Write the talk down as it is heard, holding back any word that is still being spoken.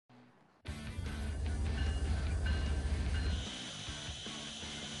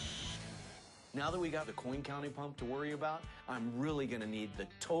Now that we got the coin counting pump to worry about, I'm really gonna need the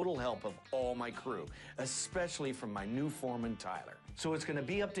total help of all my crew, especially from my new foreman, Tyler. So it's gonna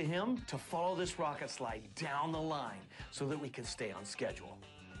be up to him to follow this rocket slide down the line so that we can stay on schedule.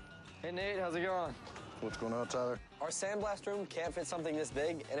 Hey, Nate, how's it going? What's going on, Tyler? Our sandblast room can't fit something this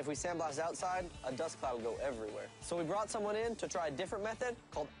big, and if we sandblast outside, a dust cloud will go everywhere. So we brought someone in to try a different method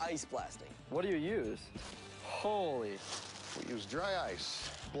called ice blasting. What do you use? Holy. We use dry ice.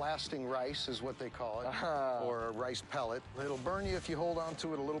 Blasting rice is what they call it, or a rice pellet. It'll burn you if you hold on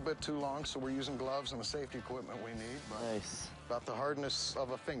to it a little bit too long, so we're using gloves and the safety equipment we need. Nice. About the hardness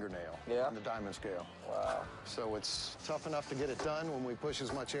of a fingernail on the diamond scale. Wow. So it's tough enough to get it done when we push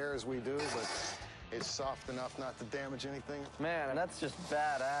as much air as we do, but it's soft enough not to damage anything. Man, that's just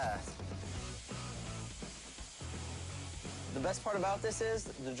badass. The best part about this is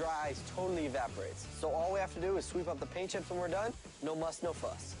the dry ice totally evaporates. So all we have to do is sweep up the paint chips when we're done. No muss, no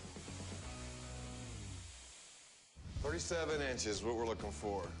fuss. 37 inches, what we're looking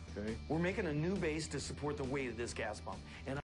for. Okay. We're making a new base to support the weight of this gas pump. And